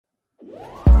Hey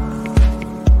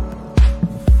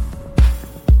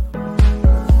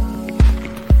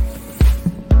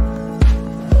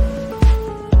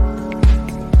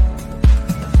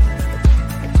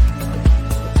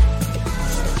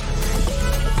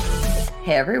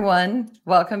everyone,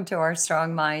 welcome to our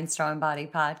Strong Mind, Strong Body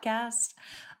podcast.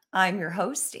 I'm your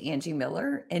host, Angie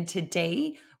Miller, and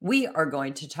today we are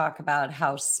going to talk about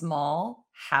how small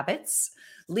habits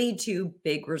lead to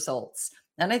big results.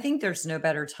 And I think there's no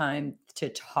better time to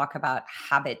talk about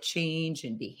habit change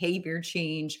and behavior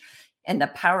change and the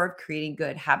power of creating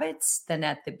good habits than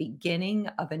at the beginning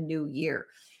of a new year.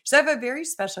 So I have a very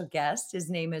special guest. His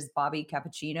name is Bobby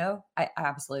Cappuccio. I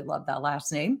absolutely love that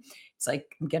last name. It's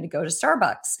like I'm going to go to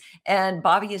Starbucks. And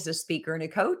Bobby is a speaker and a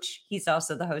coach. He's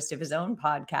also the host of his own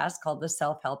podcast called the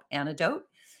Self-Help Antidote.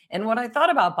 And what I thought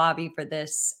about Bobby for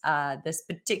this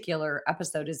particular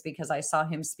episode is because I saw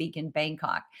him speak in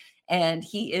Bangkok. And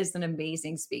he is an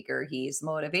amazing speaker. He's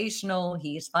motivational.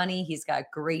 He's funny. He's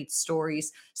got great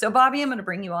stories. So Bobby, I'm going to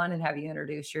bring you on and have you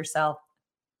introduce yourself.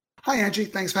 Hi, Angie.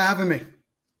 Thanks for having me.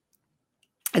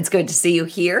 It's good to see you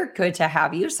here. Good to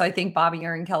have you. So I think, Bobby,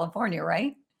 you're in California,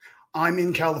 right? I'm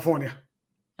in California.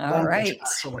 All right. Beach,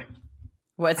 actually.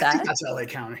 What's that? I think that's LA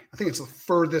County. I think it's the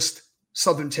furthest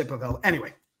southern tip of LA.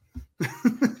 Anyway.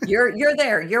 You're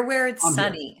there. You're where it's I'm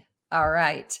sunny. Here. All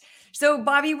right. So,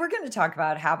 Bobby, we're going to talk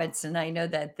about habits. And I know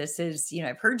that this is,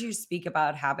 I've heard you speak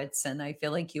about habits, and I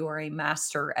feel like you are a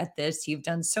master at this. You've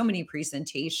done so many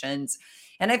presentations.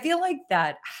 And I feel like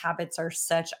that habits are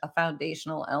such a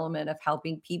foundational element of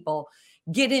helping people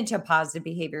get into positive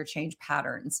behavior change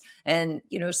patterns. And,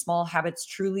 small habits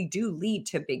truly do lead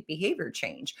to big behavior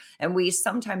change. And we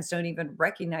sometimes don't even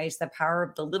recognize the power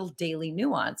of the little daily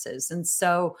nuances. And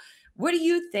so, what do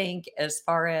you think as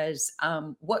far as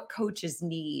what coaches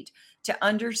need to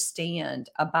understand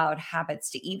about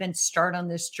habits to even start on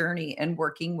this journey and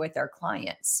working with our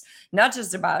clients? Not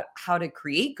just about how to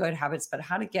create good habits, but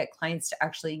how to get clients to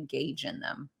actually engage in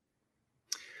them.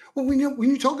 Well, when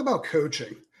you talk about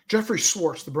coaching, Jeffrey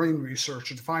Schwartz, the brain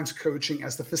researcher, defines coaching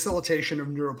as the facilitation of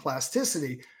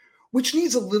neuroplasticity, which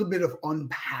needs a little bit of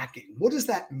unpacking. What does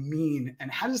that mean?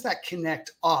 And how does that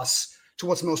connect us to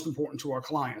what's most important to our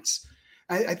clients?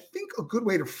 I think a good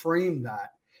way to frame that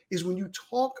is when you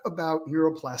talk about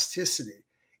neuroplasticity,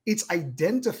 it's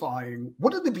identifying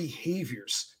what are the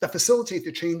behaviors that facilitate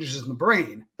the changes in the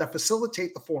brain, that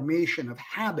facilitate the formation of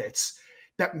habits,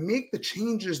 that make the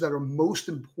changes that are most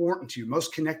important to you,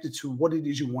 most connected to what it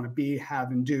is you want to be,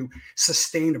 have, and do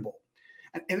sustainable.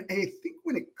 And I think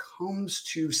when it comes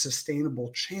to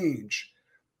sustainable change,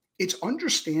 it's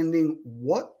understanding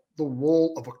what the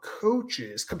role of a coach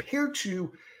is compared to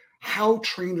how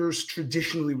trainers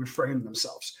traditionally would frame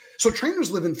themselves. So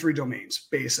trainers live in three domains,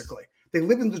 basically. They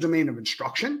live in the domain of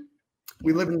instruction,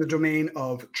 we live in the domain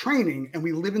of training, and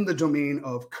we live in the domain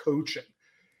of coaching.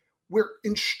 Where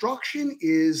instruction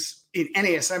is, in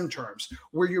NASM terms,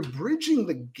 where you're bridging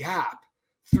the gap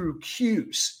through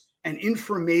cues and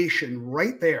information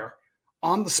right there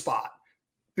on the spot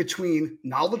between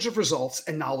knowledge of results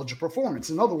and knowledge of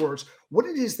performance. In other words, what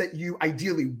it is that you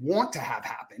ideally want to have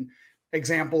happen.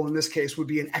 Example in this case would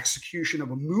be an execution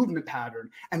of a movement pattern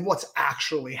and what's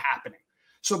actually happening.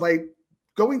 So by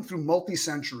going through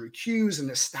multi-sensory cues and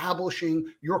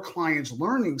establishing your client's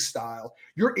learning style,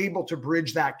 you're able to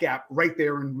bridge that gap right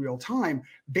there in real time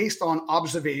based on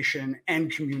observation and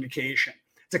communication,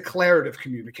 declarative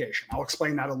communication. I'll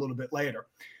explain that a little bit later.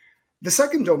 The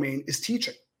second domain is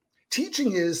teaching.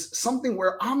 Teaching is something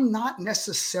where I'm not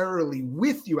necessarily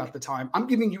with you at the time. I'm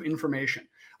giving you information.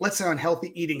 Let's say on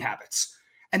healthy eating habits.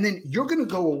 And then you're going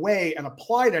to go away and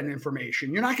apply that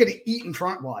information. You're not going to eat in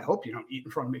front. Well, I hope you don't eat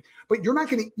in front of me, but you're not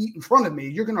going to eat in front of me.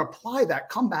 You're going to apply that,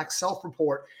 come back,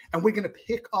 self-report, and we're going to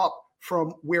pick up from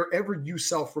wherever you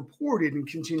self-reported and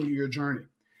continue your journey.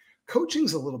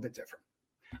 Coaching's a little bit different.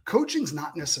 Coaching's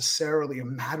not necessarily a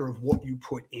matter of what you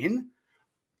put in.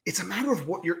 It's a matter of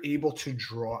what you're able to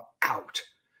draw out.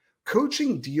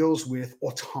 Coaching deals with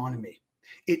autonomy.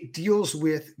 It deals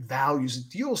with values. It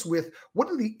deals with what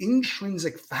are the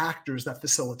intrinsic factors that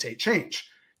facilitate change.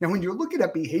 Now, when you're looking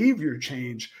at behavior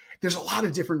change, there's a lot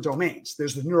of different domains.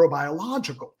 There's the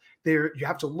neurobiological. There, you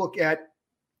have to look at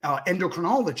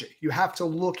endocrinology. You have to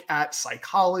look at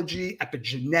psychology,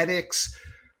 epigenetics.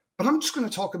 But I'm just going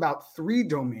to talk about three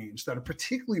domains that are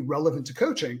particularly relevant to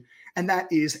coaching, and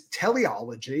that is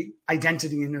teleology,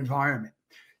 identity, and environment.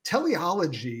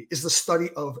 Teleology is the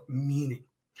study of meaning.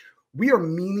 We are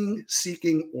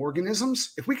meaning-seeking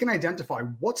organisms. If we can identify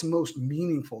what's most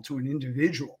meaningful to an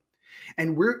individual,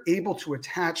 and we're able to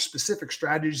attach specific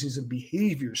strategies and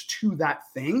behaviors to that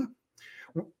thing,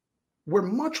 we're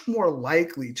much more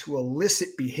likely to elicit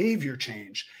behavior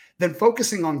change than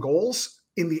focusing on goals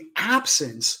in the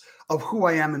absence of who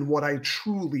I am and what I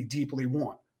truly deeply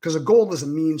want. Because a goal is a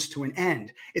means to an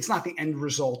end. It's not the end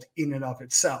result in and of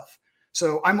itself.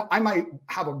 So I might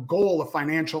have a goal of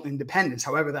financial independence,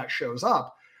 however that shows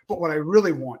up. But what I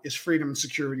really want is freedom and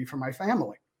security for my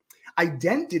family.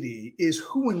 Identity is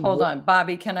who and Hold what. on,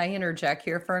 Bobby, can I interject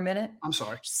here for a minute? I'm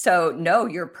sorry. So, no,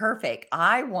 you're perfect.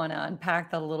 I want to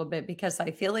unpack that a little bit because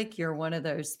I feel like you're one of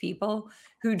those people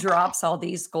who drops all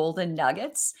these golden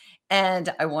nuggets.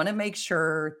 And I want to make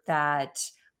sure that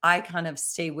I kind of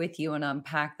stay with you and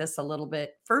unpack this a little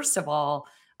bit. First of all,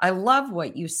 I love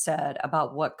what you said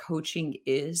about what coaching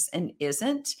is and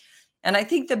isn't. And I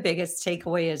think the biggest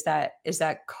takeaway is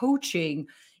that coaching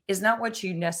is not what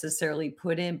you necessarily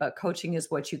put in, but coaching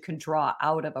is what you can draw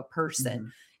out of a person.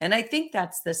 Mhm. And I think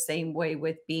that's the same way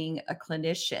with being a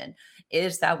clinician,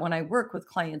 is that when I work with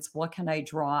clients, what can I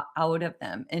draw out of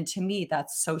them? And to me,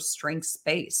 that's so strengths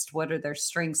based. What are their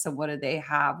strengths and what do they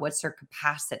have? What's their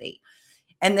capacity?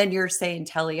 And then you're saying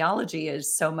teleology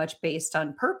is so much based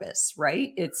on purpose,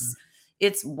 right?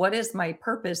 It's what is my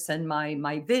purpose and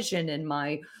my vision and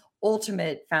my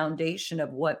ultimate foundation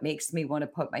of what makes me want to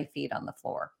put my feet on the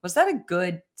floor. Was that a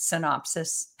good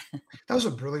synopsis? That was a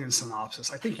brilliant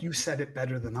synopsis. I think you said it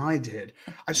better than I did.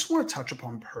 I just want to touch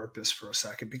upon purpose for a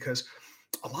second because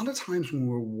a lot of times when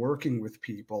we're working with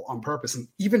people on purpose, and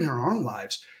even in our own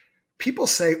lives, people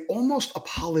say almost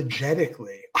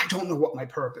apologetically, I don't know what my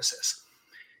purpose is.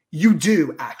 You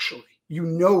do actually. You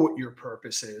know what your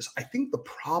purpose is. I think the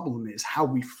problem is how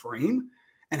we frame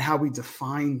and how we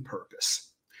define purpose.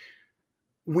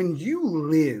 When you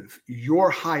live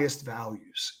your highest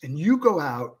values and you go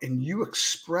out and you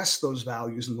express those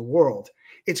values in the world,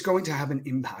 it's going to have an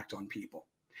impact on people.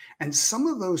 And some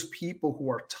of those people who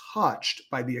are touched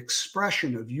by the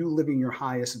expression of you living your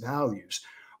highest values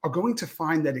are going to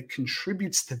find that it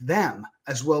contributes to them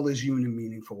as well as you in a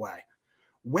meaningful way.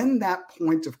 When that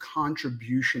point of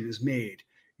contribution is made,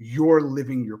 you're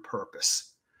living your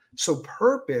purpose. So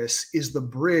purpose is the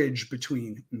bridge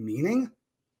between meaning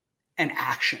and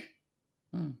action.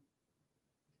 Mm,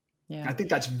 I yeah. think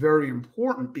that's very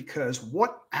important because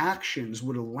what actions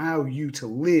would allow you to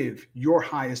live your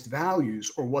highest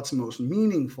values or what's most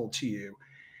meaningful to you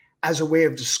as a way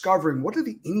of discovering what are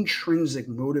the intrinsic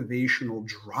motivational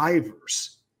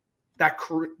drivers that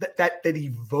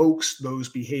evokes those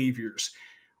behaviors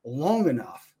long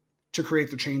enough to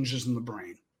create the changes in the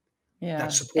brain that Yeah.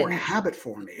 support habit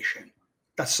formation,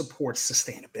 that supports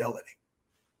sustainability.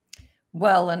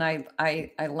 Well, and I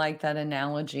like that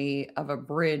analogy of a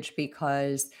bridge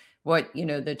because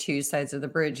the two sides of the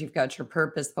bridge, you've got your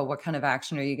purpose, but what kind of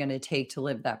action are you going to take to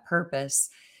live that purpose?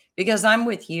 Because I'm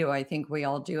with you. I think we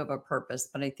all do have a purpose,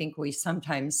 but I think we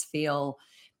sometimes feel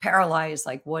paralyzed,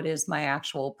 like, what is my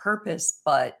actual purpose?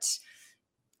 But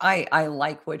I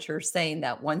like what you're saying,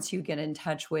 that once you get in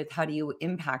touch with how do you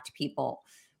impact people?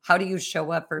 How do you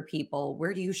show up for people?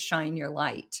 Where do you shine your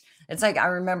light? It's like I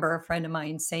remember a friend of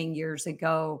mine saying years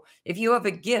ago, if you have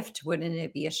a gift, wouldn't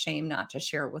it be a shame not to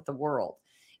share it with the world?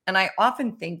 And I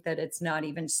often think that it's not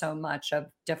even so much of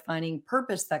defining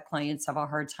purpose that clients have a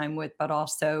hard time with, but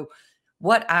also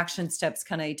what action steps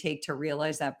can I take to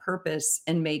realize that purpose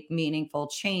and make meaningful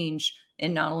change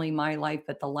in not only my life,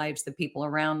 but the lives of people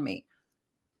around me.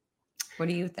 What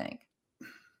do you think?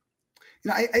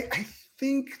 I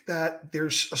think that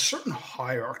there's a certain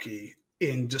hierarchy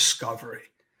in discovery.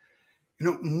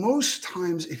 Most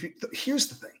times, here's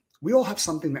the thing, we all have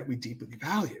something that we deeply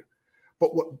value.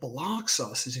 But what blocks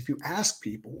us is if you ask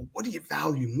people, well, what do you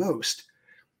value most?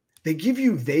 They give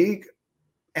you vague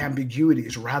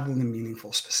ambiguities rather than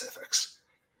meaningful specifics.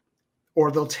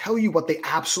 Or they'll tell you what they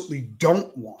absolutely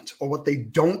don't want or what they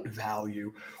don't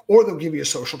value, or they'll give you a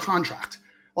social contract.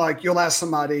 Like you'll ask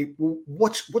somebody, well,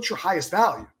 what's your highest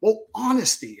value? Well,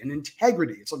 honesty and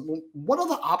integrity. It's like, well, what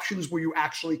other options were you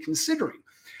actually considering?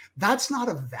 That's not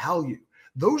a value.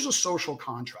 Those are social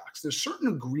contracts. There's certain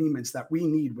agreements that we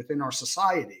need within our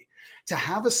society to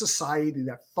have a society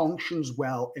that functions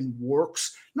well and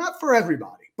works, not for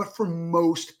everybody, but for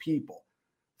most people,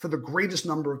 for the greatest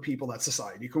number of people that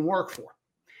society can work for.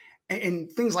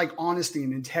 And things like honesty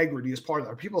and integrity is part of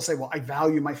that. People say, well, I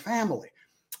value my family.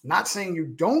 I'm not saying you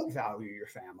don't value your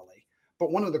family,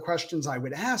 but one of the questions I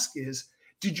would ask is,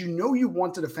 did you know you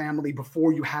wanted a family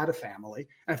before you had a family?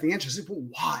 And if the answer is, well,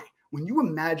 why? When you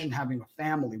imagine having a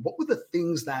family, what were the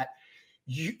things that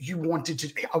you wanted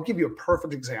to? I'll give you a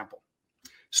perfect example.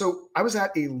 So I was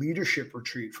at a leadership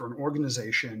retreat for an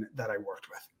organization that I worked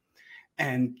with.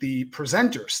 And the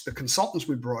presenters, the consultants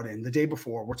we brought in the day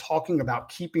before, were talking about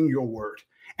keeping your word.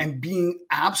 and being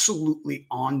absolutely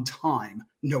on time,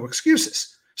 no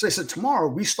excuses. So they said, tomorrow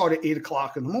we start at 8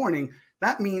 o'clock in the morning.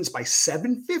 That means by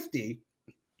 7:50,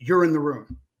 you're in the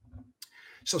room.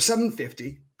 So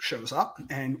 7:50 shows up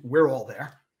and we're all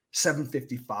there.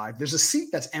 7:55, there's a seat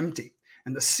that's empty.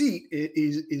 And the seat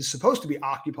is supposed to be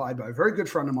occupied by a very good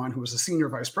friend of mine who was a senior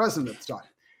vice president at the time.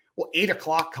 Well, 8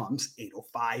 o'clock comes,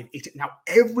 8:05, 8. Now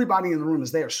everybody in the room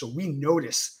is there. So we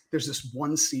notice there's this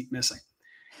one seat missing.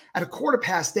 At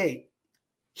 8:15,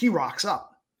 he rocks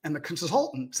up and the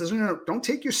consultant says, no, don't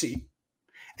take your seat.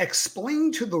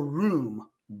 Explain to the room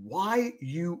why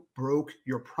you broke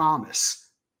your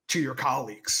promise to your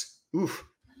colleagues. Oof,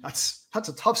 that's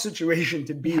a tough situation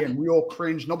to be in. We all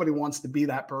cringe. Nobody wants to be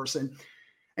that person.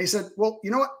 And he said, well,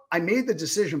 you know what? I made the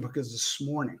decision because this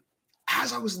morning,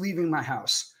 as I was leaving my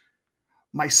house,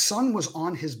 my son was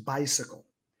on his bicycle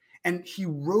and he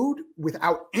rode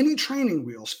without any training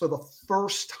wheels for the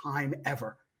first time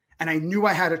ever. And I knew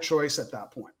I had a choice at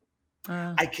that point.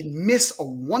 I can miss a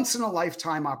once in a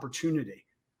lifetime opportunity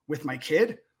with my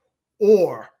kid,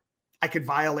 or I could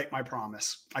violate my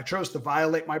promise. I chose to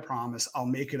violate my promise. I'll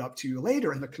make it up to you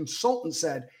later. And the consultant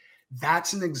said,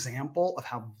 that's an example of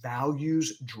how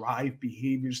values drive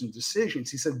behaviors and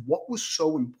decisions. He said, what was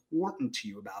so important to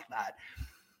you about that?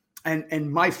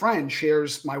 And my friend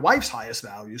shares my wife's highest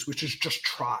values, which is just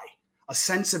try, a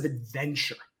sense of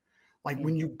adventure. Like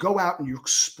when you go out and you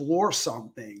explore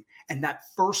something and that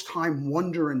first time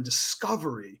wonder and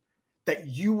discovery that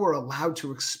you were allowed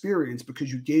to experience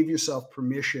because you gave yourself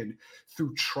permission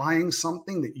through trying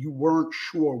something that you weren't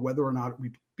sure whether or not it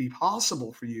would be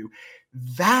possible for you.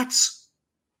 That's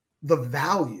the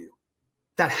value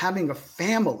that having a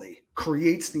family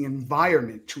creates the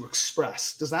environment to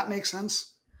express. Does that make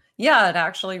sense? Yeah, it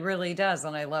actually really does.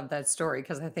 And I love that story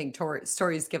because I think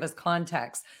stories give us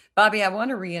context. Bobby, I want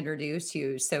to reintroduce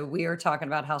you. So, we are talking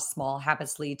about how small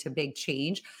habits lead to big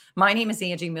change. My name is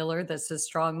Angie Miller. This is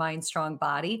Strong Mind, Strong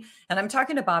Body. And I'm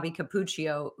talking to Bobby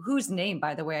Cappuccio, whose name,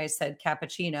 by the way, I said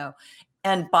Cappuccino.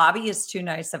 And Bobby is too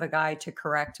nice of a guy to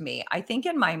correct me. I think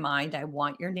in my mind, I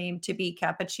want your name to be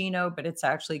Cappuccino, but it's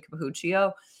actually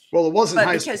Cappuccio. Well, it was in But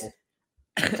high because school.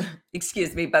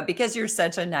 excuse me, but because you're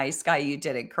such a nice guy, you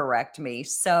didn't correct me.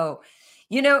 So,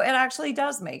 it actually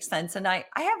does make sense. And I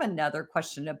have another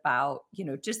question about,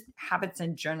 just habits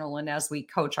in general. And as we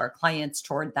coach our clients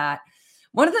toward that,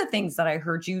 one of the things that I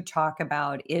heard you talk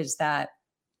about is that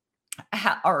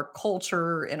our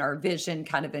culture and our vision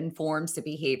kind of informs the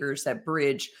behaviors that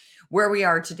bridge where we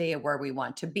are today and where we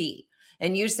want to be.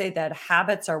 And you say that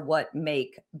habits are what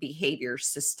make behaviors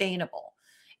sustainable.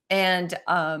 And,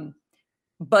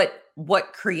 but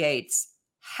what creates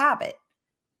habit?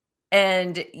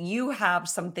 And you have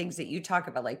some things that you talk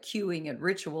about, like cueing and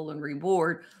ritual and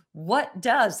reward. What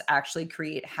does actually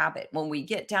create habit when we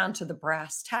get down to the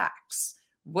brass tacks?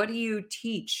 What do you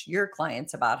teach your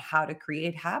clients about how to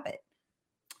create habit?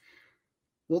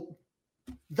 Well,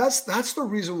 that's the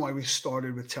reason why we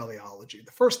started with teleology.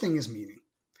 The first thing is meaning.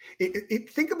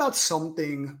 Think about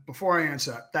something before I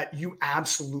answer that you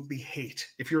absolutely hate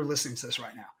if you're listening to this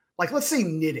right now. Like, let's say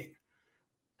knitting,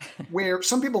 where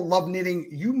some people love knitting.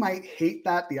 You might hate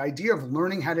that. The idea of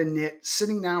learning how to knit,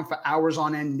 sitting down for hours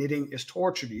on end knitting is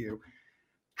torture to you.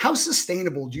 How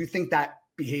sustainable do you think that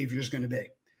behavior is going to be?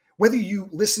 Whether you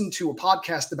listen to a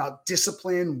podcast about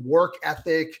discipline, work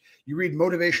ethic, you read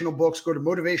motivational books, go to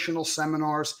motivational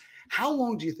seminars, how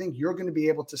long do you think you're going to be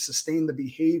able to sustain the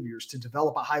behaviors to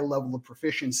develop a high level of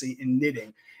proficiency in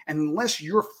knitting? And unless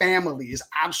your family is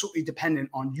absolutely dependent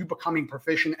on you becoming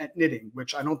proficient at knitting,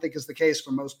 which I don't think is the case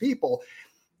for most people,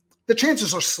 the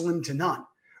chances are slim to none,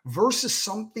 versus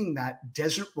something that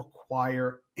doesn't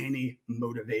require any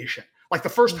motivation. Like the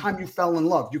first time you fell in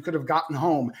love, you could have gotten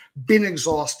home, been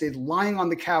exhausted, lying on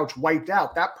the couch, wiped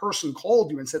out. That person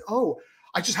called you and said, oh,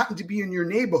 I just happened to be in your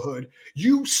neighborhood.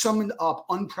 You summoned up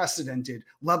unprecedented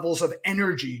levels of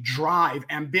energy, drive,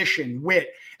 ambition,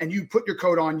 wit, and you put your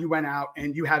coat on, you went out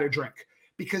and you had a drink.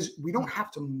 Because we don't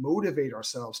have to motivate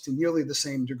ourselves to nearly the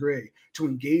same degree to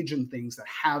engage in things that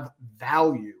have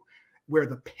value, where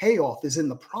the payoff is in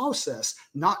the process,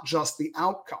 not just the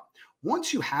outcome.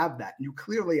 Once you have that, you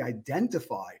clearly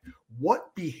identify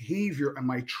what behavior am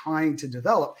I trying to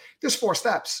develop. There's 4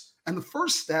 steps. And the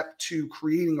first step to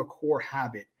creating a core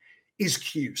habit is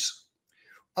cues.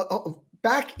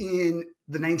 Back in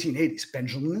the 1980s,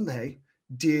 Benjamin Lay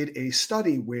did a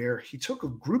study where he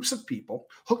took groups of people,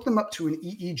 hooked them up to an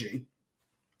EEG,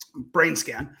 brain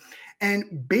scan,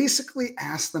 and basically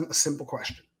asked them a simple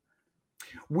question.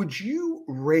 Would you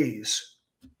raise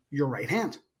your right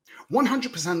hand?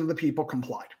 100% of the people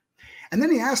complied. And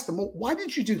then he asked them, well, why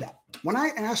did you do that? When I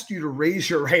asked you to raise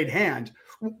your right hand,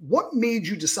 what made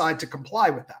you decide to comply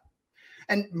with that?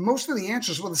 And most of the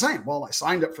answers were the same. Well, I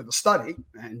signed up for the study,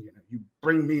 and you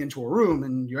bring me into a room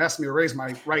and you ask me to raise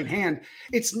my right hand.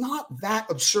 It's not that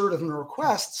absurd of a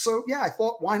request. So yeah, I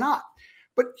thought, why not?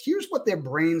 But here's what their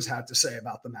brains had to say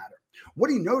about the matter. What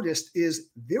he noticed is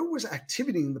there was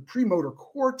activity in the premotor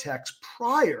cortex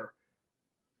prior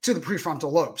to the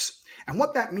prefrontal lobes. And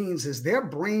what that means is their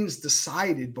brains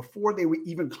decided before they were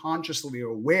even consciously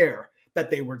aware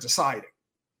that they were deciding.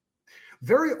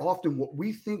 Very often, what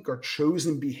we think are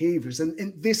chosen behaviors,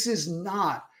 and this is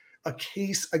not a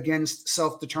case against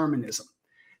self-determinism.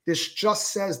 This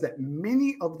just says that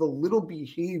many of the little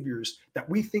behaviors that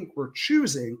we think we're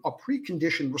choosing are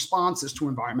preconditioned responses to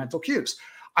environmental cues.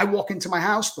 I walk into my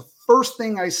house, the first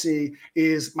thing I see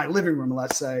is my living room,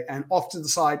 let's say, and off to the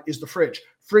side is the fridge.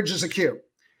 Fridge is a cue.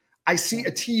 I see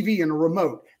a TV and a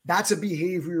remote. That's a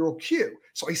behavioral cue.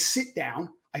 So I sit down,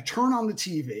 I turn on the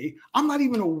TV. I'm not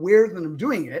even aware that I'm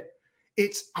doing it.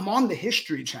 I'm on the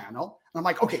History Channel. And I'm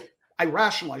like, okay, I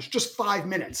rationalize just 5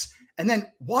 minutes. And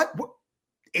then what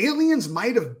aliens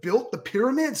might have built the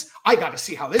pyramids? I got to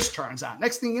see how this turns out.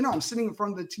 Next thing you know, I'm sitting in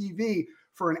front of the TV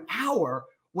for an hour.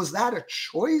 Was that a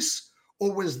choice,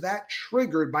 or was that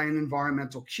triggered by an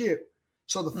environmental cue?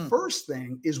 So the first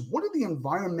thing is, what are the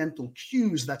environmental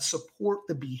cues that support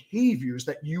the behaviors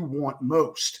that you want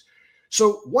most?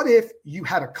 So what if you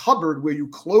had a cupboard where you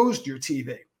closed your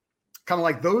TV, kind of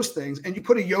like those things, and you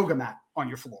put a yoga mat on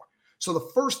your floor? So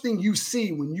the first thing you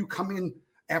see when you come in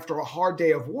after a hard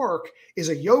day of work is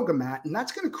a yoga mat, and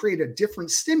that's going to create a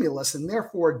different stimulus and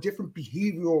therefore a different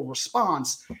behavioral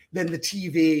response than the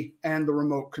TV and the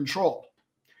remote control.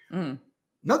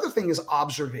 Another thing is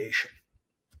observation.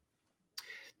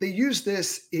 They use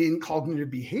this in cognitive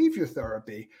behavior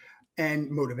therapy and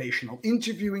motivational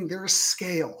interviewing. There are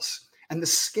scales. And the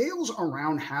scales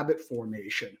around habit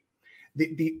formation,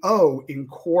 the O in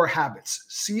core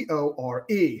habits, CORE,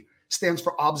 stands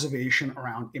for observation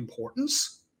around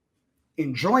importance,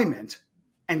 enjoyment,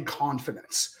 and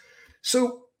confidence.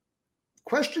 So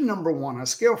question number one, on a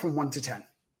scale from 1 to 10,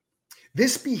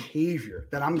 this behavior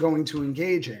that I'm going to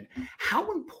engage in,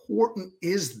 how important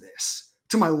is this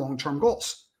to my long-term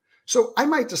goals? So I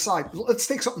might decide, let's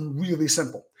take something really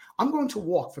simple. I'm going to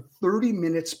walk for 30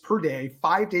 minutes per day,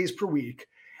 5 days per week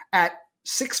at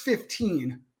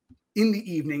 6:15 in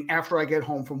the evening after I get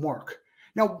home from work.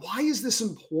 Now, why is this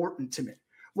important to me?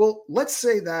 Well, let's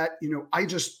say that, I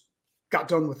just got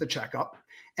done with the checkup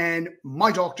and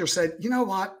my doctor said, you know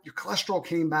what, your cholesterol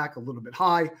came back a little bit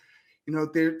high.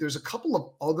 There's a couple of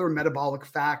other metabolic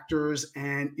factors,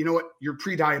 and you know what, you're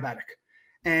pre-diabetic.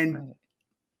 And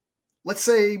let's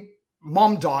say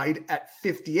mom died at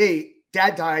 58.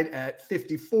 Dad died at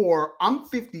 54. I'm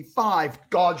 55.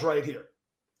 God's right here.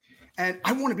 And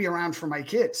I want to be around for my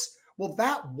kids. Well,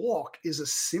 that walk is a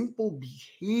simple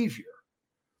behavior.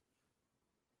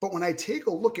 But when I take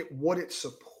a look at what it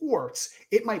supports,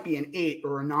 it might be an 8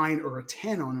 or a 9 or a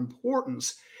 10 on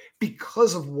importance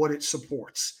because of what it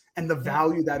supports and the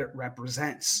value that it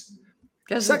represents.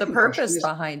 Because of the purpose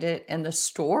behind it and the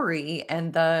story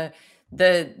and the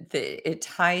it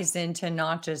ties into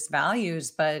not just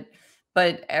values, but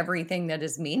everything that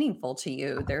is meaningful to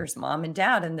you. There's mom and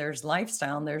dad, and there's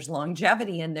lifestyle, and there's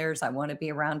longevity, and there's I want to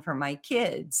be around for my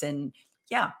kids. And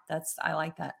yeah, I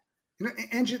like that.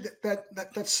 Angie,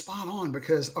 that's spot on,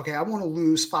 because okay, I want to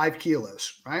lose 5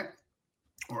 kilos, right?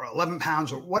 Or 11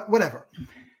 pounds or whatever.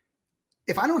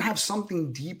 If I don't have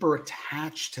something deeper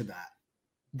attached to that,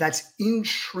 that's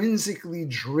intrinsically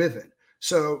driven.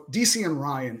 So DC and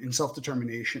Ryan in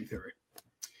self-determination theory,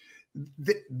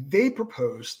 they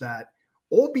propose that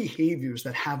all behaviors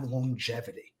that have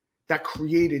longevity, that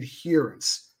create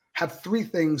adherence, have 3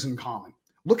 things in common.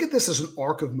 Look at this as an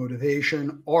arc of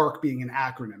motivation, ARC being an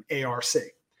acronym, ARC.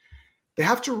 They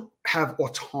have to have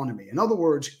autonomy. In other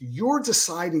words, you're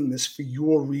deciding this for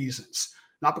your reasons,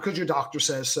 not because your doctor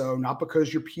says so, not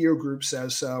because your peer group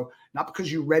says so, not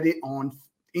because you read it on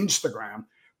Instagram,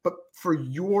 but for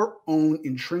your own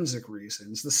intrinsic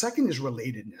reasons. The second is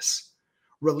relatedness.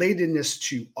 Relatedness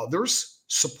to others,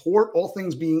 support, all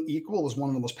things being equal, is one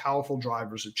of the most powerful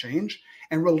drivers of change,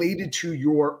 and related to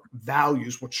your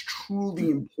values, what's truly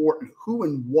important, who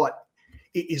and what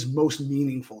is most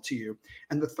meaningful to you.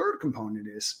 And the third component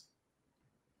is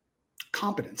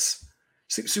competence.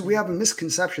 See, we have a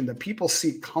misconception that people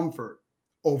seek comfort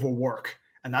over work,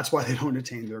 and that's why they don't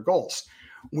attain their goals.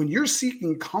 When you're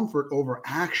seeking comfort over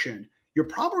action, you're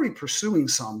probably pursuing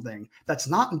something that's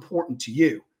not important to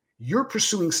you. You're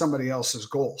pursuing somebody else's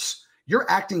goals. You're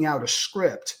acting out a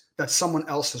script that someone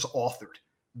else has authored.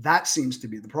 That seems to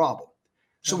be the problem.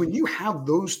 So when you have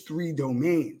those three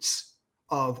domains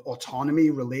of autonomy,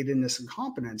 relatedness, and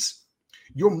competence,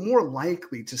 you're more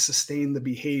likely to sustain the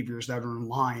behaviors that are in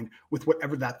line with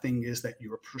whatever that thing is that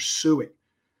you're pursuing.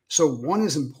 So one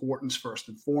is importance first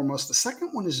and foremost. The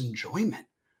second one is enjoyment.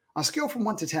 On a scale from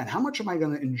 1 to 10, how much am I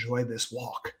going to enjoy this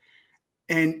walk?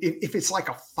 And if it's like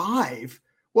a 5,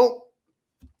 well,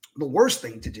 the worst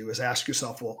thing to do is ask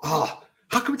yourself, well,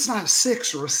 how come it's not a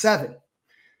 6 or a 7?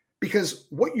 Because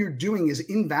what you're doing is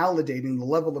invalidating the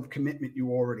level of commitment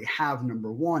you already have,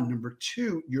 number one. Number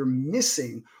two, you're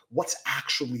missing what's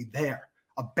actually there.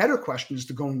 A better question is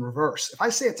to go in reverse. If I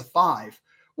say it's a 5,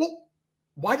 well,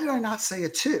 why did I not say a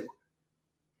 2?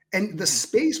 And the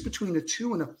space between a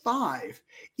 2 and a 5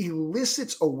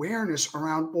 elicits awareness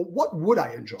around, well, what would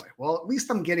I enjoy? Well, at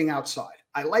least I'm getting outside.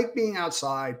 I like being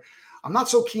outside. I'm not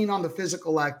so keen on the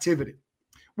physical activity.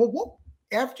 Well,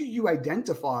 after you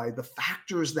identify the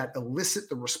factors that elicit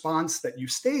the response that you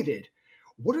stated,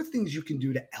 what are things you can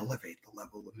do to elevate the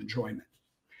level of enjoyment?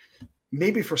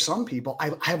 Maybe for some people,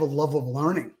 I have a love of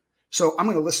learning. So I'm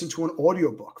going to listen to an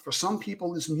audiobook. For some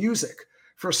people, it's music.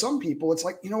 For some people, it's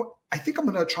like, I think I'm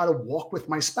going to try to walk with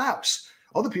my spouse.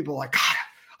 Other people are like, God,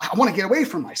 I want to get away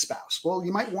from my spouse. Well,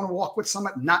 you might want to walk with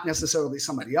somebody, not necessarily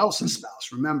somebody else's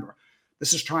spouse. Remember,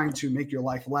 this is trying to make your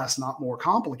life less, not more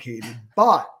complicated.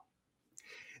 But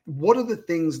what are the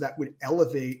things that would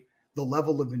elevate the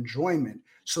level of enjoyment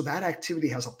so that activity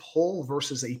has a pull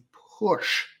versus a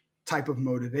push type of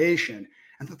motivation?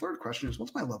 And the third question is,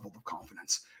 what's my level of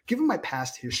confidence? Given my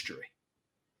past history,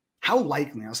 how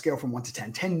likely, on a scale from 1 to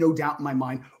 10, 10, no doubt in my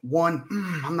mind,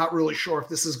 1, I'm not really sure if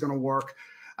this is going to work.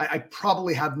 I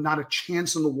probably have not a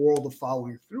chance in the world of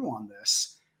following through on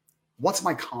this. What's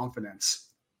my confidence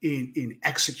in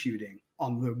executing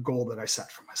on the goal that I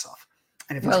set for myself?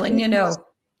 And if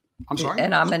I'm sorry.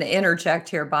 And I'm going to interject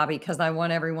here, Bobby, because I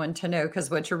want everyone to know,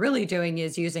 because what you're really doing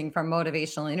is using from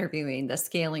motivational interviewing, the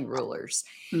scaling rulers.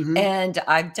 Mm-hmm. And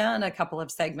I've done a couple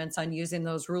of segments on using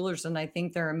those rulers, and I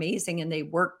think they're amazing and they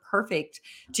work perfect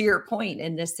to your point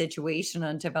in this situation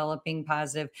on developing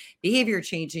positive behavior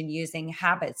change and using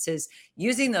habits is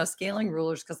using those scaling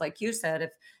rulers. Because like you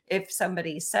said, if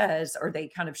somebody says, or they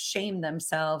kind of shame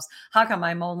themselves, how come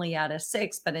I'm only at a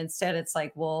 6? But instead it's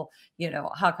like, well,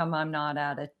 how come I'm not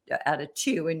at a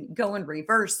 2, and go in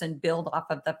reverse and build off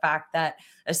of the fact that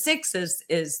a 6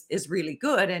 is really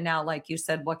good. And now, like you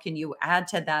said, what can you add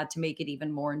to that to make it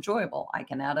even more enjoyable? I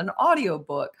can add an audio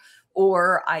book,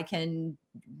 or I can,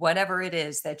 whatever it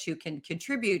is that you can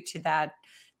contribute to that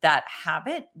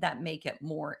habit that make it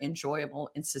more enjoyable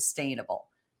and sustainable.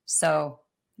 So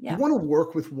yeah. You want to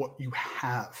work with what you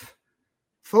have.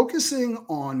 Focusing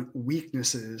on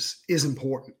weaknesses is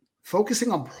important.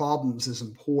 Focusing on problems is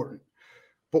important.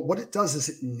 But what it does is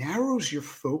it narrows your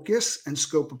focus and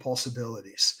scope of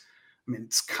possibilities. I mean,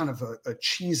 it's kind of a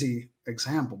cheesy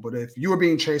example, but if you were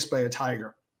being chased by a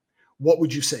tiger, what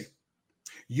would you see?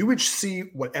 You would see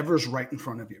whatever's right in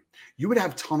front of you. You would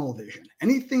have tunnel vision.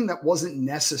 Anything that wasn't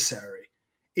necessary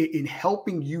in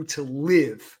helping you to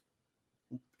live.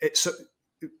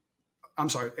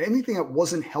 Anything that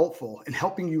wasn't helpful in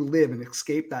helping you live and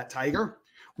escape that tiger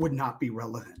would not be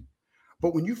relevant.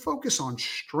 But when you focus on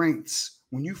strengths,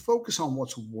 when you focus on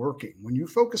what's working, when you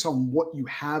focus on what you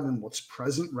have and what's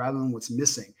present rather than what's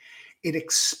missing, it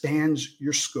expands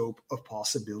your scope of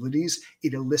possibilities.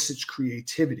 It elicits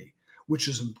creativity, which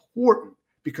is important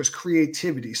because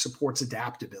creativity supports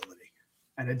adaptability.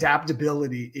 And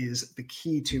adaptability is the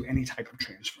key to any type of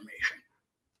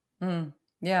transformation.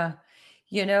 Yeah.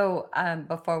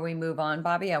 Before we move on,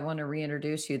 Bobby, I want to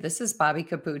reintroduce you. This is Bobby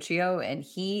Cappuccio, and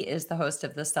he is the host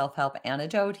of the Self-Help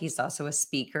Antidote. He's also a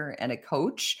speaker and a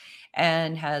coach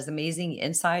and has amazing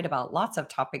insight about lots of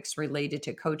topics related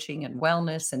to coaching and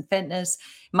wellness and fitness.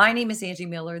 My name is Angie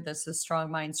Miller. This is Strong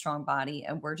Mind, Strong Body,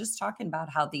 and we're just talking about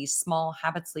how these small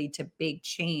habits lead to big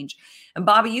change. And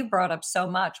Bobby, you brought up so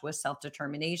much with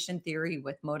self-determination theory,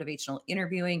 with motivational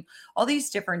interviewing, all these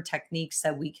different techniques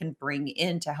that we can bring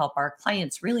in to help our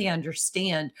clients really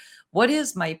understand what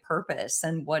is my purpose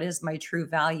and what is my true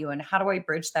value, and how do I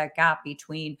bridge that gap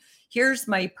between here's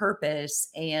my purpose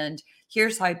and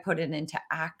here's how I put it into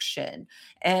action.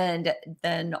 And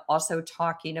then also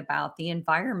talking about the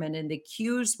environment and the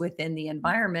cues within the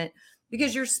environment,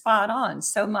 because you're spot on.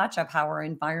 So much of how our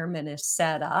environment is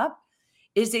set up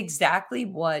is exactly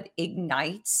what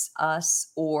ignites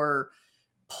us or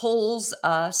pulls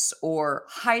us or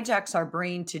hijacks our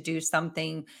brain to do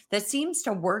something that seems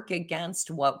to work against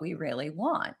what we really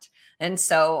want. And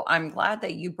so I'm glad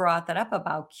that you brought that up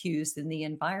about cues in the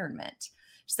environment.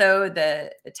 So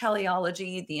the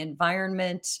teleology, the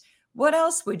environment, What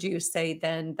else would you say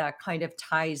then that kind of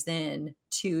ties in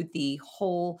to the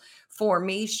whole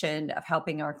formation of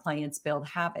helping our clients build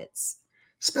habits?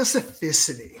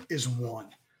 Specificity is one.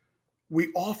 We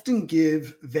often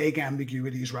give vague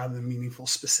ambiguities rather than meaningful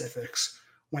specifics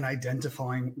when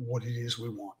identifying what it is we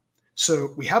want. So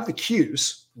we have the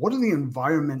cues. What are the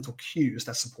environmental cues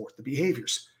that support the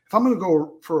behaviors? If I'm going to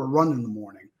go for a run in the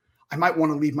morning, I might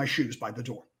want to leave my shoes by the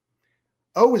door.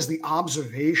 O is the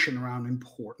observation around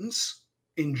importance,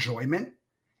 enjoyment,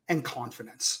 and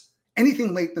confidence.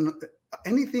 Anything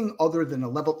other than a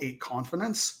level 8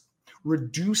 confidence,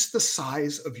 reduce the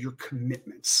size of your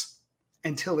commitments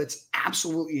until it's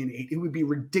absolutely innate. It would be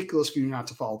ridiculous for you not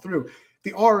to follow through.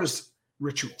 The R is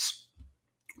rituals.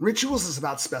 Rituals is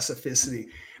about specificity.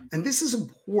 And this is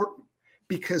important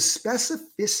because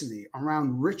specificity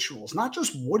around rituals, not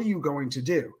just what are you going to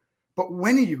do, but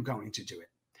when are you going to do it?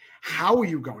 How are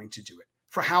you going to do it?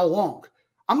 For how long?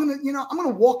 I'm gonna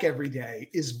walk every day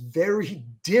is very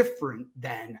different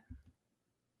than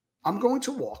I'm going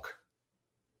to walk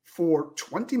for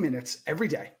 20 minutes every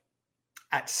day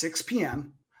at 6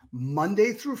 p.m.,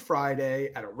 Monday through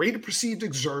Friday, at a rate of perceived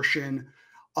exertion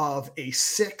of a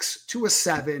 6 to a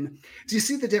 7. Do you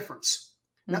see the difference?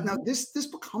 Now this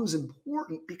becomes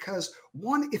important because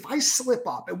one, if I slip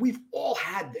up, and we've all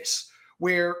had this,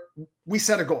 where we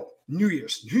set a goal, New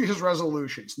Year's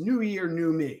resolutions, new year,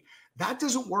 new me. That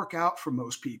doesn't work out for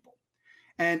most people.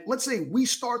 And let's say we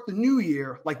start the new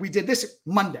year like we did this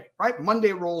Monday, right?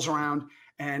 Monday rolls around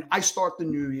and I start the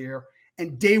new year,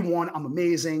 and day one, I'm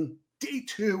amazing. Day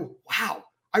two, wow,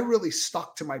 I really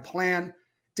stuck to my plan.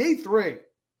 Day three,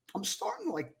 I'm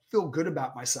starting to feel good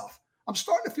about myself. I'm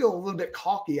starting to feel a little bit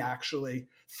cocky, actually.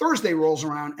 Thursday rolls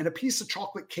around and a piece of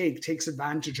chocolate cake takes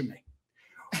advantage of me.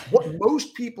 What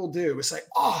most people do is say,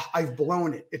 oh, I've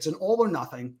blown it. It's an all or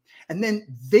nothing. And then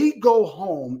they go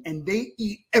home and they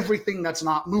eat everything that's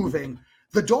not moving.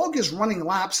 The dog is running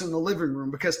laps in the living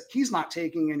room because he's not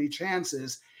taking any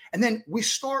chances. And then we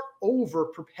start over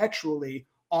perpetually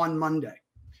on Monday.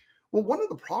 Well, one of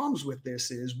the problems with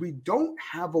this is we don't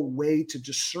have a way to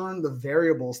discern the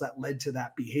variables that led to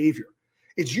that behavior.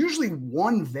 It's usually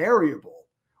one variable,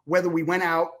 whether we went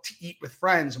out to eat with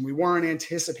friends and we weren't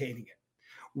anticipating it,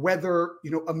 whether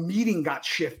a meeting got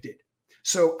shifted,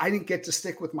 so I didn't get to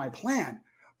stick with my plan.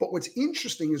 But what's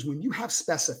interesting is when you have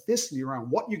specificity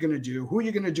around what you're going to do, who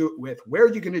you're going to do it with, where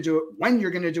you're going to do it, when you're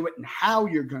going to do it, and how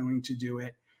you're going to do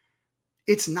it,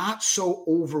 it's not so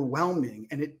overwhelming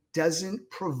and it doesn't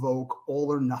provoke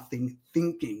all or nothing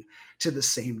thinking to the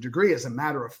same degree. As a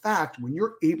matter of fact, when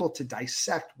you're able to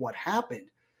dissect what happened,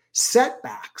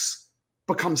 setbacks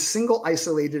become single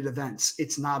isolated events.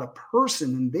 It's not a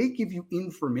person, and they give you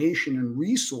information and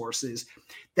resources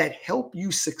that help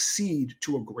you succeed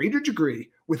to a greater degree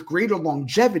with greater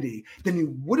longevity than it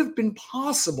would have been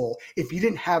possible if you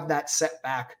didn't have that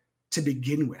setback to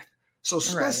begin with. So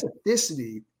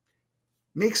specificity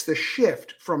makes the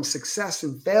shift from success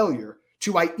and failure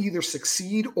to I either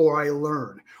succeed or I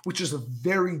learn, which is a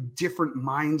very different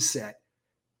mindset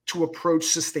to approach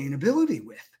sustainability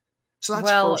with. So that's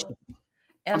first.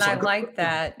 And I like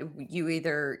that you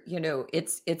either,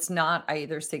 it's not I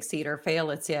either succeed or fail.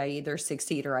 It's I either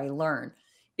succeed or I learn,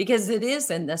 because it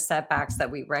is in the setbacks that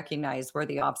we recognize where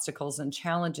the obstacles and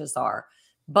challenges are.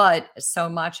 But so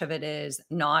much of it is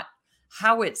not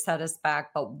how it set us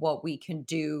back, but what we can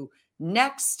do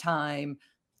next time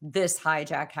this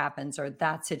hijack happens or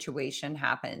that situation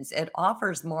happens. It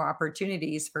offers more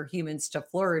opportunities for humans to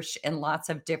flourish in lots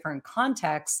of different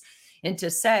contexts, and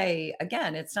to say,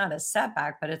 again, it's not a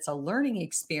setback, but it's a learning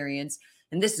experience.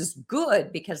 And this is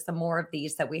good because the more of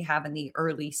these that we have in the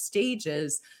early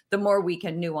stages, the more we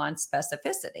can nuance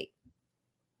specificity.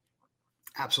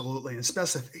 Absolutely. And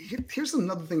here's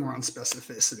another thing around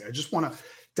specificity. I just want to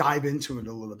dive into it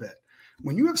a little bit.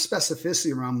 When you have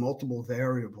specificity around multiple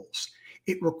variables,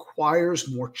 it requires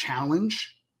more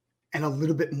challenge and a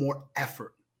little bit more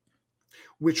effort,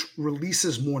 which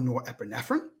releases more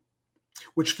norepinephrine,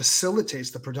 which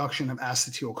facilitates the production of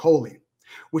acetylcholine,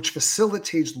 which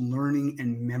facilitates learning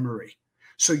and memory.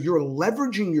 So you're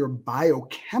leveraging your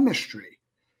biochemistry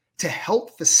to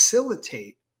help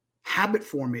facilitate habit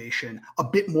formation a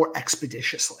bit more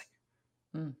expeditiously.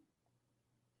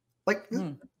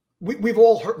 We've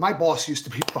all heard, my boss used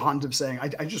to be fond of saying,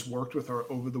 I just worked with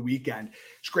her over the weekend.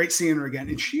 It's great seeing her again.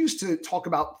 And she used to talk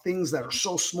about things that are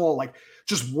so small, like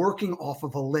just working off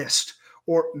of a list,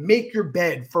 or make your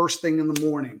bed first thing in the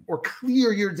morning, or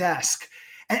clear your desk.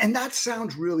 And that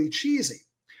sounds really cheesy.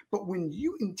 But when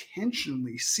you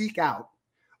intentionally seek out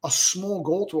a small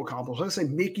goal to accomplish, let's say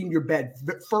making your bed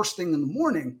first thing in the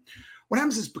morning, what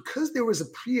happens is because there was a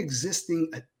pre-existing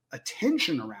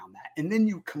attention around that, and then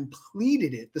you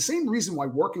completed it. The same reason why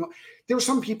there are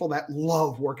some people that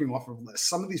love working off of lists.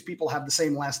 Some of these people have the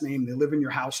same last name. They live in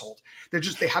your household.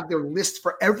 They have their list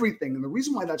for everything. And the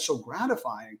reason why that's so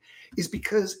gratifying is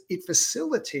because it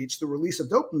facilitates the release of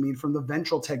dopamine from the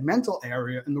ventral tegmental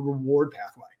area in the reward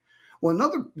pathway. Well,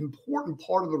 another important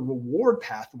part of the reward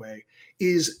pathway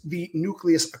is the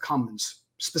nucleus accumbens,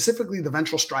 specifically the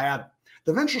ventral striatum.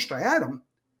 The ventral striatum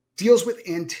deals with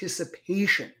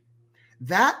anticipation.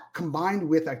 That, combined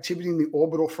with activity in the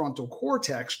orbital frontal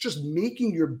cortex, just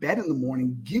making your bed in the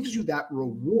morning gives you that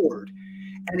reward.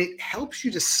 And it helps you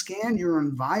to scan your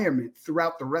environment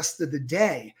throughout the rest of the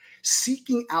day,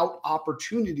 seeking out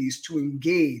opportunities to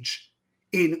engage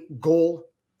in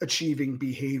goal-achieving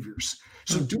behaviors.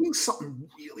 So doing something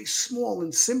really small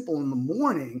and simple in the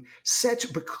morning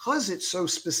because it's so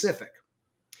specific,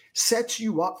 sets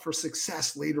you up for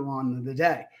success later on in the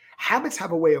day. Habits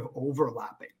have a way of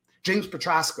overlapping. James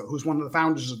Petrasco, who's one of the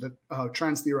founders of the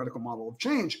trans-theoretical model of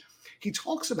change, he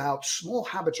talks about small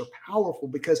habits are powerful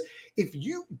because if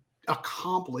you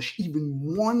accomplish even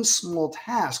one small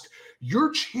task,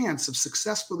 your chance of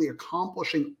successfully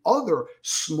accomplishing other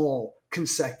small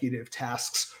consecutive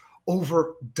tasks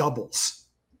over doubles.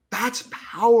 That's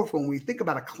powerful when we think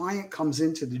about a client comes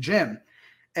into the gym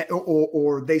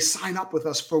or they sign up with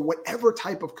us for whatever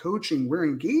type of coaching we're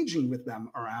engaging with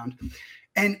them around,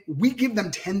 and we give them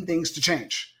 10 things to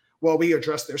change. Well, we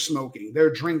address their smoking, their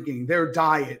drinking, their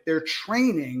diet, their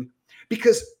training,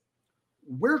 because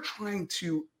we're trying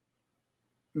to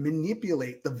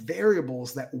manipulate the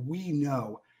variables that we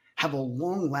know have a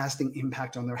long-lasting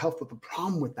impact on their health. But the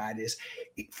problem with that is,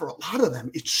 for a lot of them,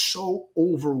 it's so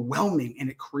overwhelming and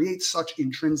it creates such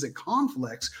intrinsic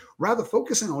conflicts. Rather,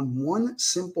 focusing on one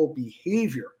simple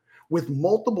behavior with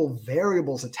multiple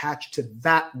variables attached to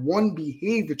that one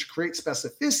behavior to create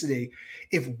specificity,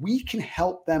 if we can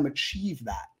help them achieve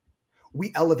that,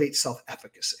 we elevate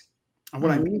self-efficacy. And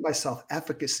what I mean by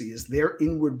self-efficacy is their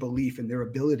inward belief in their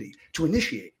ability to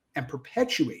initiate and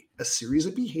perpetuate a series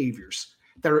of behaviors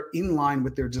that are in line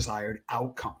with their desired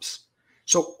outcomes.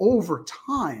 So over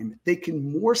time, they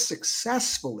can more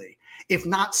successfully, if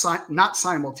not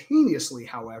simultaneously,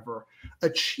 however,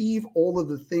 achieve all of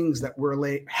the things that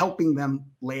we're helping them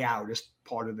lay out as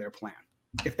part of their plan,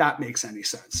 if that makes any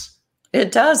sense.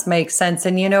 It does make sense.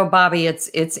 And Bobby,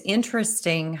 it's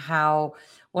interesting how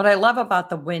what I love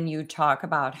about when you talk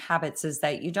about habits is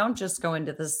that you don't just go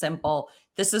into the simple,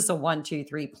 this is a 1, 2,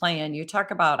 3 plan. You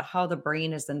talk about how the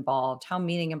brain is involved, how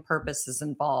meaning and purpose is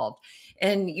involved,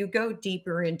 and you go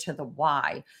deeper into the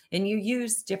why. And you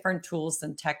use different tools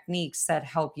and techniques that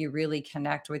help you really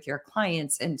connect with your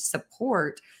clients and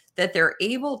support that they're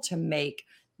able to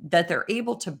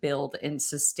build and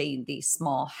sustain these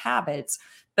small habits.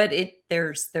 But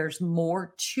there's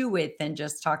more to it than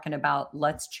just talking about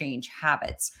let's change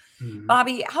habits.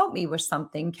 Bobby, help me with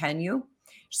something, can you?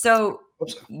 So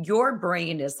your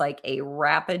brain is like a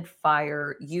rapid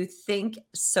fire. You think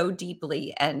so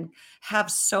deeply and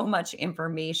have so much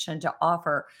information to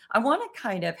offer. I want to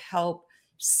kind of help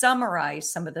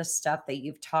summarize some of the stuff that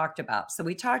you've talked about. So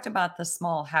we talked about the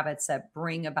small habits that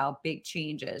bring about big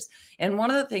changes. And one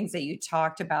of the things that you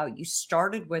talked about, you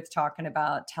started with talking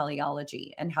about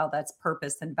teleology and how that's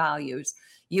purpose and values.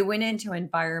 You went into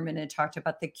environment and talked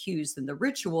about the cues and the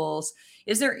rituals.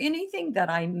 Is there anything that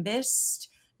I missed?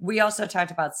 We also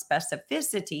talked about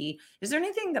specificity. Is there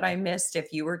anything that I missed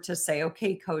if you were to say,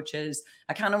 okay, coaches,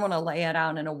 I kind of want to lay it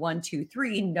out in a 1, 2,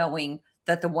 3, knowing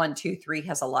that the 1, 2, 3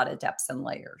 has a lot of depths and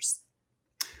layers?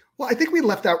 Well, I think we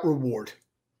left out reward.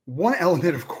 One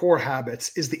element of core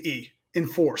habits is the E,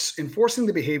 enforcing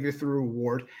the behavior through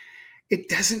reward. It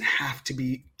doesn't have to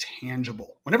be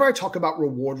tangible. Whenever I talk about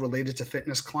reward related to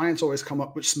fitness, clients always come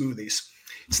up with smoothies.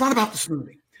 It's not about the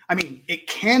smoothie. I mean, it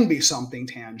can be something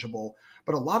tangible,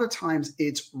 but a lot of times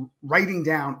it's writing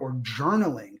down or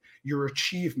journaling your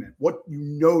achievement, what you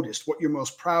noticed, what you're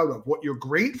most proud of, what you're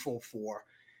grateful for.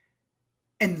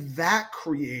 And that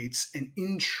creates an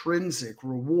intrinsic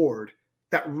reward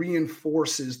that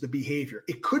reinforces the behavior.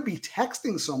 It could be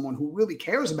texting someone who really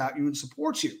cares about you and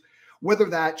supports you. Whether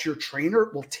that's your trainer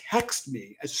will text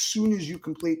me as soon as you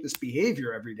complete this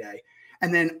behavior every day.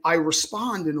 And then I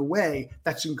respond in a way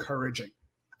that's encouraging.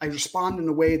 I respond in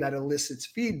a way that elicits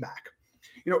feedback.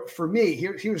 For me,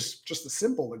 here's just a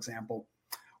simple example.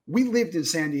 We lived in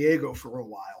San Diego for a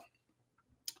while.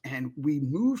 And we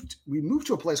moved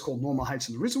to a place called Normal Heights.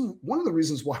 And one of the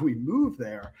reasons why we moved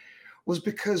there was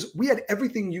because we had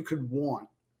everything you could want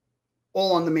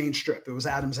all on the main strip. It was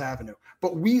Adams Avenue.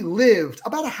 But we lived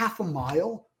about a half a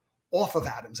mile off of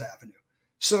Adams Avenue.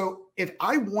 So if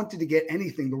I wanted to get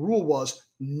anything, the rule was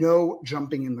no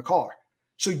jumping in the car.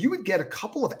 So you would get a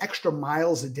couple of extra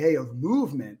miles a day of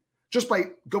movement just by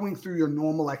going through your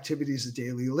normal activities of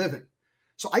daily living.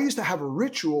 So I used to have a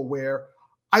ritual where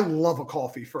I love a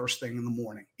coffee first thing in the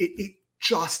morning. It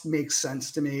just makes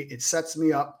sense to me. It sets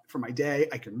me up for my day.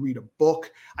 I can read a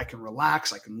book, I can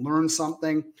relax, I can learn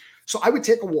something. So I would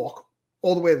take a walk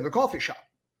all the way to the coffee shop.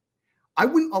 I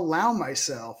wouldn't allow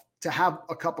myself to have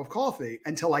a cup of coffee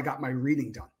until I got my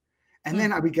reading done. And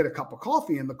then I would get a cup of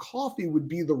coffee, and the coffee would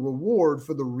be the reward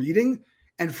for the reading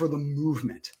and for the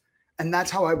movement. And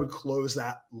that's how I would close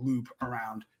that loop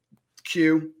around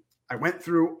Q. I went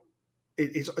through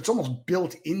it's almost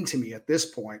built into me at this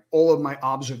point, all of my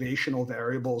observational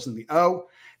variables in the O.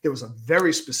 There was a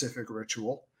very specific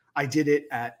ritual. I did it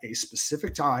at a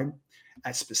specific time,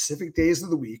 at specific days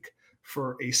of the week,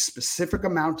 for a specific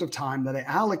amount of time that I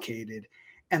allocated.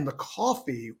 And the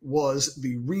coffee was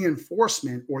the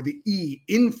reinforcement, or the E,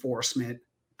 enforcement,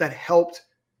 that helped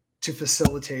to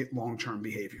facilitate long-term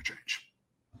behavior change.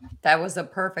 That was a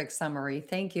perfect summary.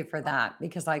 Thank you for that,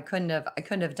 because I couldn't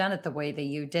have done it the way that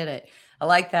you did it. I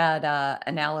like that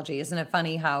analogy. Isn't it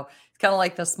funny how it's kind of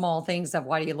like the small things of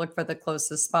why do you look for the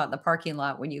closest spot in the parking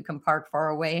lot when you can park far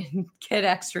away and get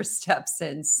extra steps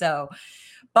in? So,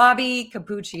 Bobby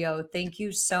Cappuccio, thank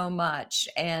you so much.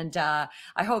 And I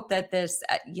hope that this,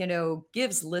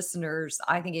 gives listeners,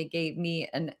 I think it gave me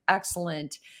an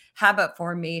excellent habit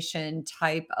formation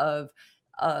type of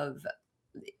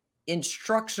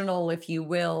instructional, if you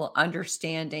will,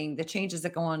 understanding the changes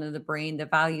that go on in the brain, the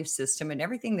value system, and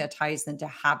everything that ties into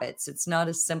habits. It's not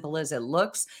as simple as it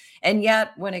looks. And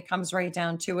yet, when it comes right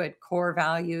down to it, core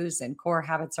values and core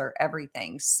habits are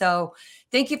everything. So,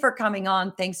 thank you for coming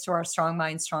on. Thanks to our Strong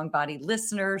Mind, Strong Body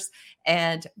listeners.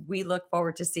 And we look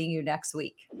forward to seeing you next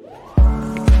week.